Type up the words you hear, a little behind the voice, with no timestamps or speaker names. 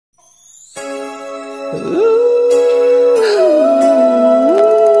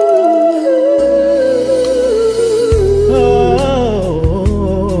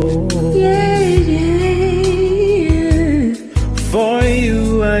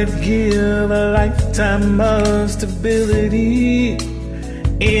Time of stability,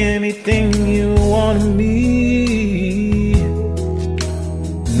 anything you want me.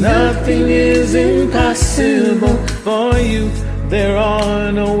 Nothing is impossible for you. There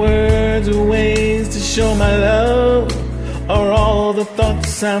are no words or ways to show my love, or all the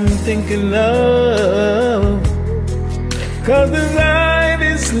thoughts I'm thinking of. 'Cause this life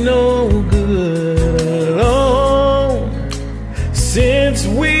is no good alone. Since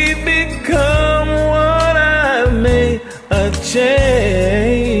we've become one, I've made a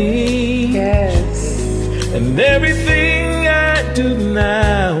change. Yes. And everything I do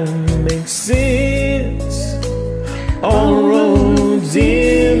now makes sense. All roads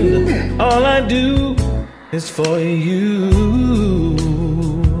end, all I do is for you.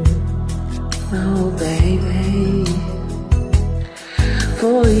 Oh, baby,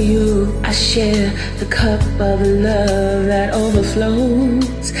 for you I share the cup of love that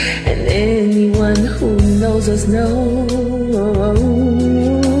overflows, and anyone who knows us knows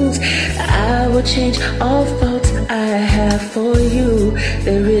I will change all faults I have for you.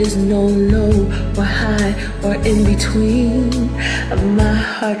 There is no low or high or in between of my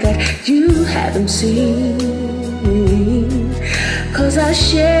heart that you haven't seen. 'Cause I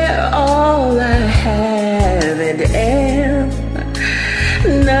share all I have and am.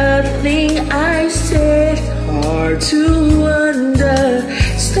 Nothing I said hard to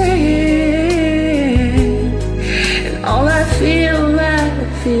understand, and all I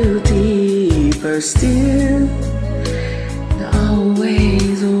feel deeper still, and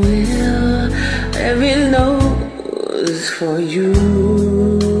always will. Every note is for you.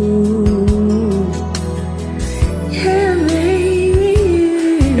 Yeah, baby.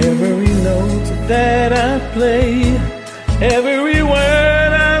 Every note that I play, every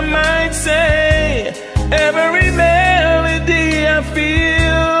word I might say, every melody I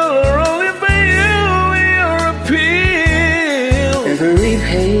feel, only for you will appeal. Every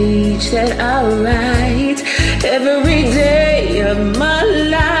page that I write, every day of my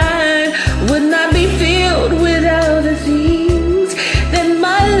life would not be filled without the things that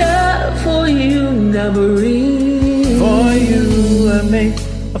my love for you never brings. For you I make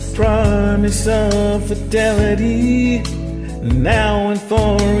a promise of fidelity, now and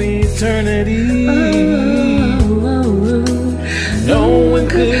for eternity. No one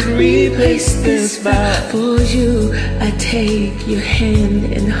could replace this vow. For you, I take your hand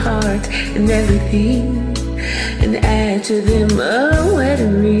and heart and everything, and add to them a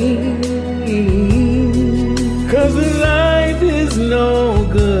wedding ring. 'Cause life is no